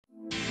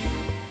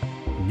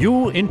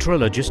New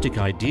intralogistic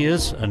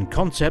ideas and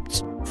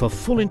concepts for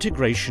full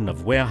integration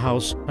of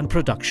warehouse and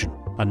production.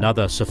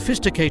 Another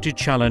sophisticated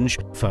challenge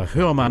for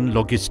Hörmann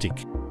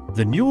Logistik.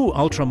 The new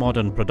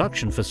ultra-modern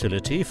production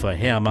facility for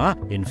Herma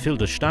in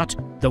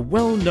Filderstadt, the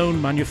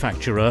well-known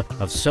manufacturer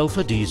of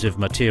self-adhesive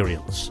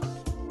materials.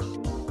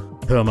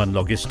 Hörmann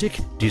Logistik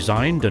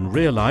designed and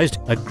realized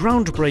a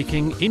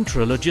groundbreaking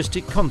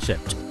intralogistic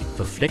concept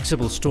for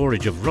flexible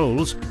storage of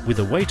rolls with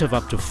a weight of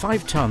up to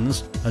 5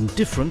 tons and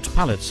different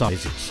pallet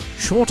sizes.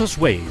 Shortest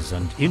ways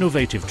and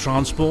innovative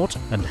transport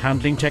and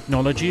handling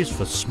technologies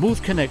for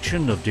smooth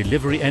connection of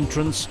delivery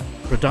entrance,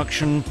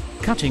 production,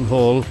 cutting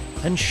hall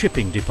and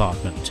shipping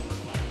department.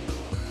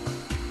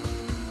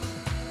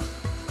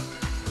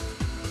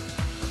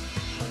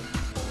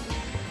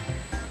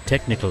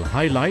 Technical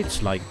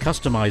highlights like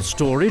customized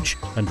storage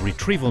and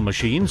retrieval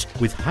machines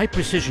with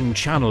high-precision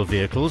channel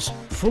vehicles,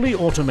 fully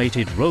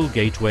automated roll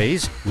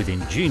gateways with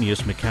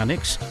ingenious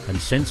mechanics and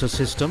sensor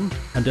system,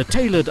 and a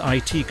tailored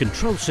IT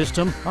control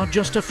system are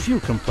just a few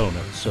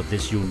components of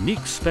this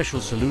unique special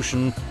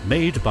solution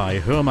made by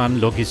Hörmann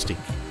Logistik.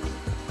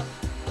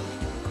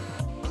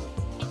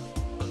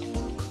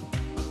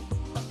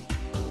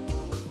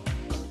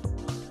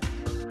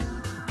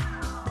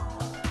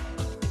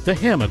 The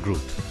Herma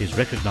Group is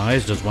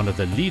recognized as one of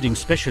the leading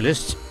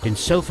specialists in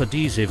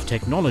self-adhesive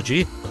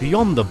technology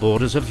beyond the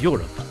borders of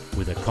Europe,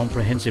 with a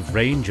comprehensive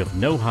range of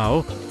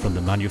know-how from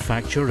the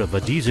manufacture of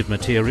adhesive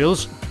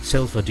materials,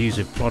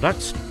 self-adhesive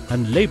products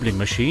and labeling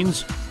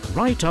machines,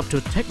 right up to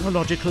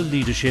technological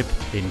leadership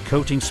in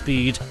coating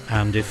speed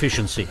and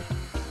efficiency.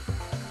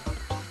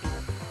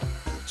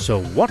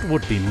 So what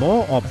would be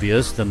more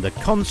obvious than the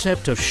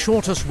concept of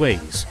shortest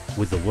ways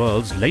with the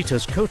world's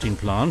latest coating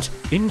plant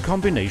in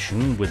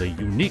combination with a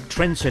unique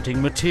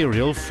trend-setting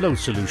material flow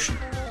solution,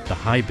 the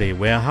high bay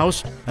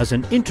warehouse as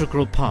an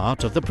integral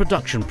part of the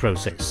production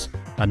process,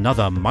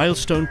 another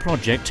milestone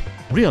project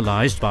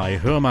realized by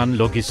Hörmann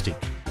Logistik.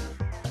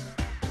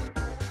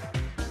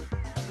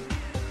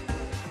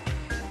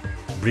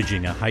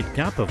 Bridging a height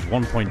gap of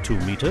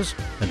 1.2 meters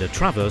and a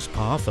traverse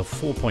path of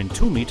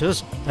 4.2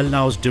 meters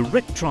allows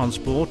direct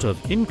transport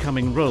of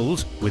incoming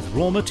rolls with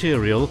raw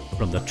material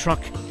from the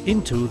truck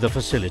into the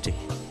facility.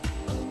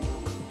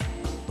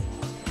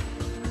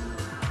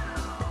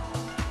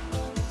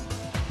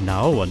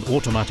 Now an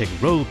automatic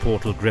roll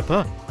portal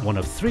gripper, one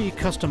of 3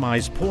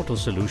 customized portal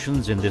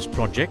solutions in this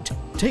project,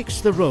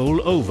 takes the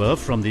roll over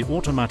from the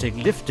automatic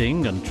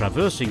lifting and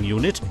traversing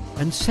unit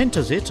and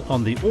centers it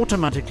on the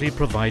automatically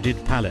provided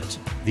pallet.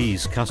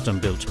 These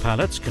custom-built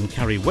pallets can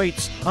carry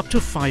weights up to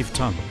 5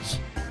 tons.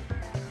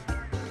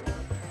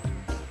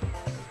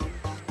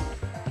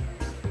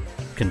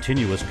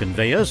 Continuous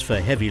conveyors for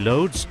heavy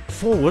loads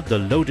forward the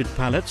loaded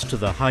pallets to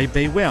the high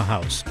bay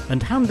warehouse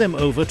and hand them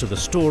over to the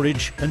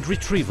storage and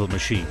retrieval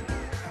machine.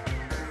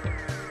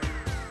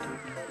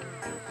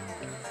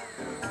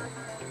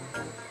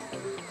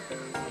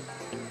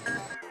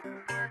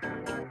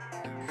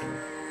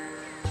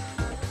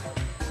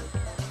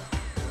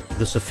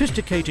 The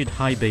sophisticated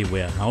high bay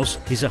warehouse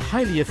is a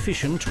highly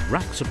efficient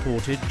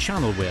rack-supported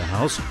channel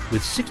warehouse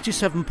with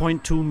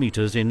 67.2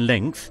 meters in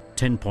length,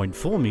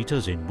 10.4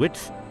 meters in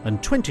width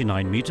and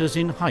 29 meters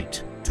in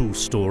height. 2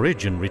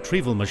 storage and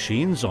retrieval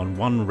machines on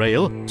one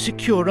rail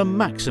secure a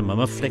maximum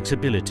of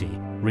flexibility,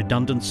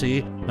 redundancy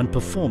and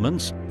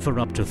performance for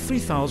up to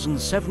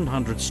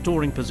 3,700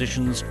 storing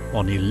positions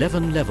on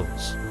 11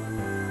 levels.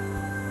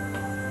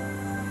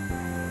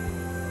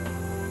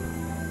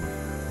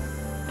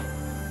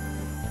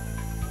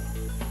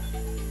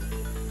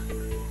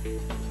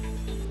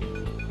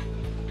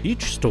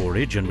 Each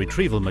storage and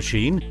retrieval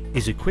machine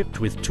is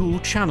equipped with 2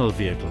 channel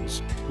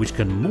vehicles, which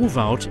can move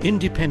out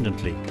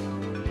independently.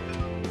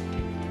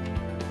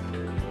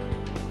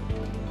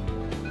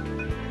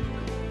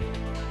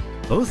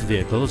 Both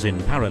vehicles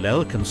in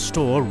parallel can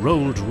store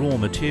rolled raw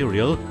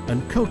material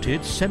and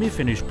coated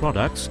semi-finished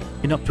products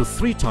in up to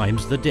 3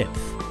 times the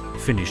depth.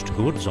 Finished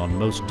goods on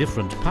most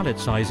different pallet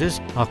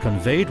sizes are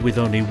conveyed with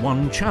only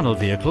 1 channel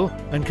vehicle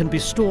and can be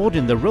stored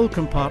in the roll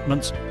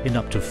compartments in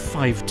up to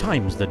 5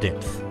 times the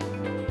depth.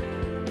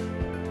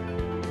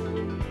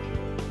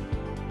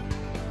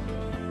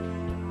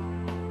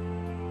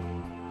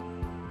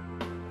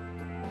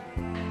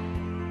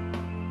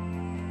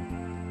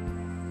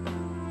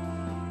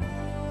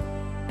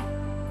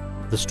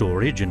 The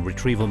storage and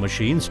retrieval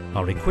machines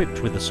are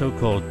equipped with a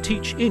so-called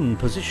teach-in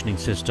positioning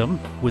system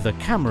with a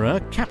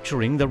camera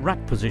capturing the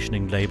rack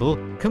positioning label,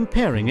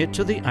 comparing it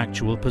to the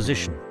actual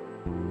position.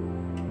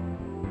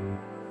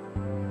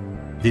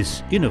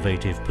 This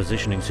innovative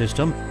positioning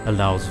system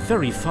allows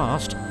very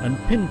fast and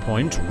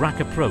pinpoint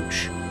rack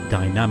approach.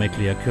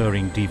 Dynamically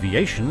occurring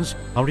deviations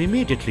are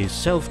immediately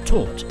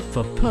self-taught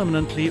for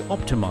permanently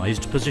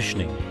optimized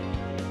positioning.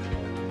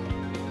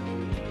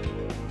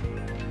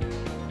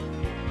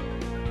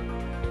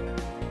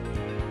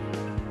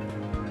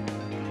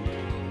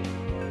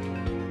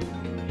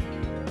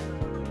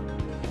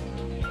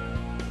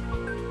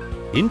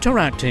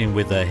 Interacting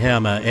with the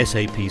Herma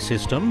SAP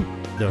system,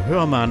 the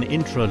Hörmann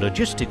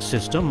intralogistics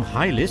system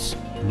HILIS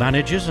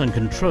manages and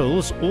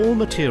controls all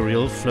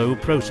material flow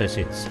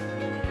processes.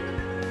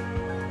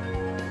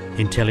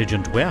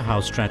 Intelligent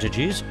warehouse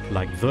strategies,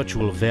 like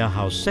virtual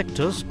warehouse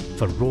sectors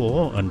for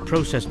raw and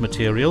processed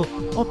material,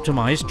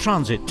 optimize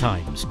transit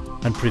times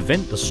and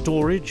prevent the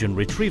storage and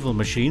retrieval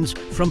machines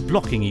from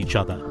blocking each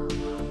other.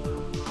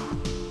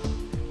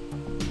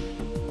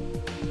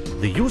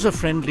 The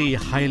user-friendly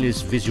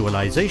HILIS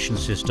visualization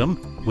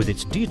system, with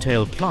its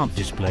detailed plant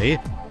display,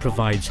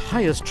 provides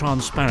highest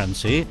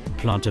transparency,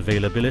 plant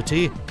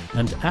availability,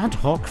 and ad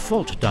hoc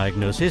fault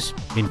diagnosis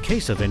in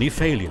case of any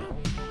failure.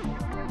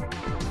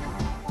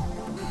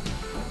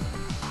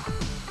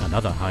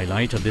 Another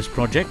highlight of this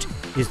project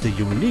is the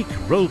unique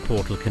roll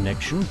portal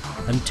connection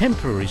and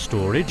temporary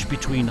storage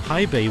between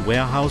high bay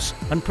warehouse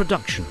and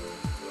production.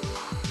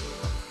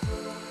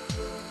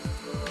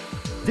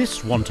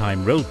 This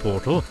one-time roll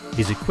portal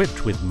is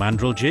equipped with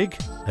mandrel jig,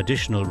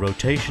 additional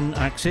rotation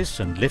axis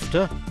and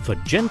lifter for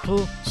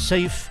gentle,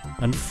 safe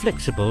and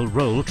flexible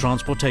roll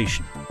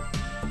transportation.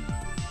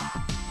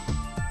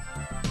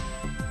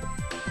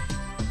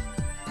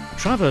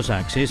 Traverse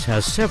axis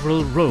has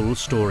several roll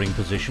storing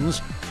positions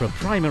for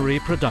primary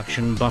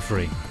production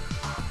buffering.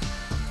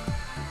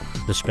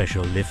 The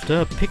special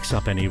lifter picks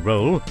up any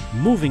roll,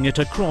 moving it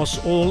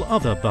across all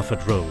other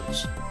buffered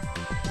rolls.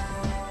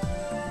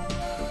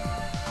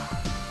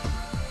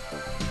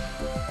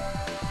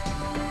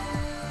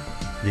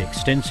 The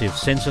extensive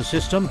sensor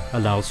system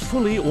allows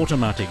fully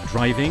automatic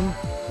driving,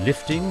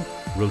 lifting,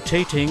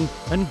 rotating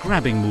and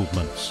grabbing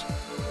movements.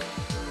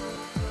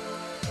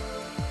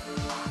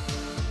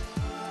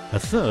 A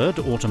third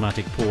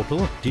automatic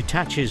portal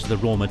detaches the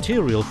raw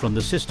material from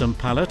the system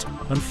pallet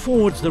and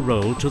forwards the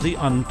roll to the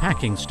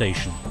unpacking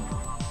station.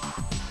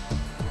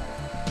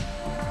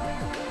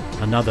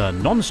 Another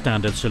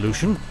non-standard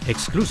solution,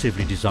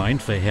 exclusively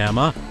designed for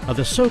Herma, are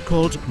the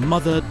so-called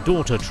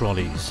mother-daughter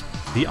trolleys.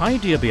 The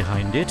idea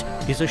behind it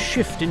is a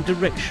shift in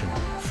direction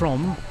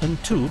from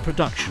and to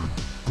production,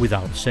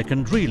 without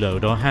second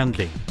reload or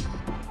handling.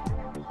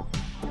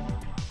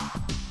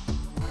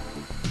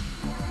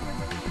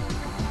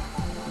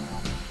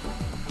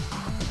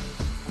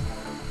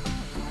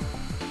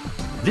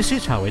 This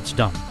is how it's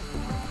done.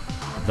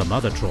 The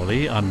mother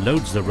trolley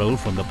unloads the roll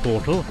from the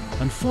portal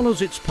and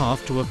follows its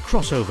path to a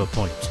crossover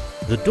point.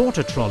 The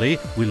daughter trolley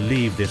will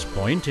leave this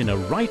point in a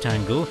right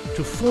angle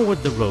to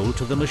forward the roll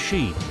to the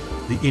machine.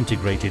 The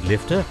integrated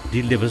lifter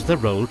delivers the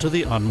roll to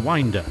the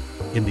unwinder.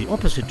 In the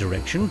opposite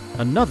direction,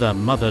 another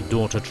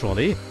mother-daughter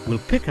trolley will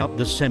pick up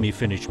the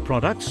semi-finished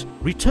products,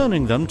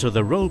 returning them to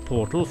the roll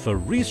portal for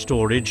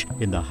re-storage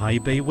in the high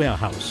bay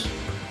warehouse.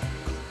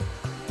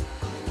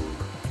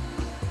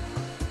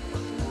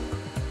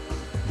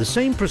 The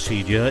same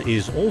procedure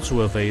is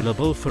also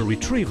available for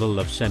retrieval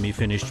of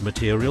semi-finished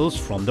materials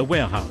from the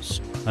warehouse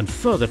and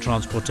further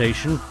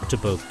transportation to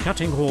both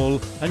cutting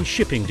hall and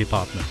shipping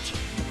department.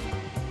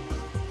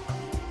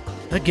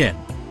 Again,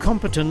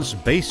 competence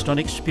based on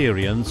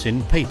experience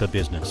in paper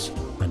business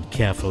and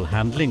careful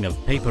handling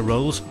of paper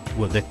rolls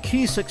were the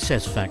key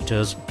success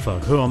factors for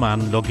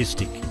Hörmann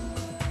Logistik.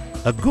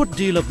 A good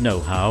deal of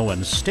know-how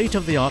and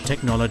state-of-the-art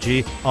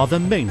technology are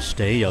the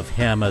mainstay of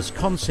Herma's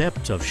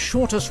concept of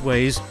shortest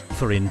ways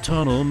for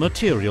internal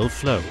material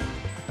flow.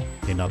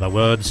 In other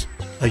words,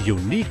 a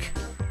unique,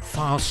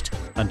 fast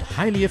and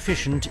highly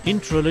efficient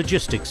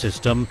intra-logistic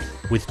system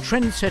with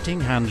trend-setting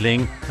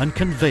handling and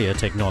conveyor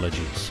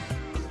technologies.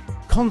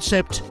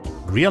 Concept,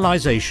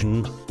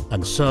 realization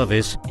and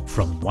service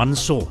from one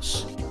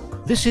source.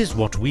 This is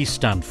what we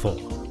stand for.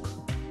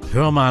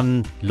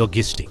 Hörmann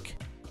Logistik.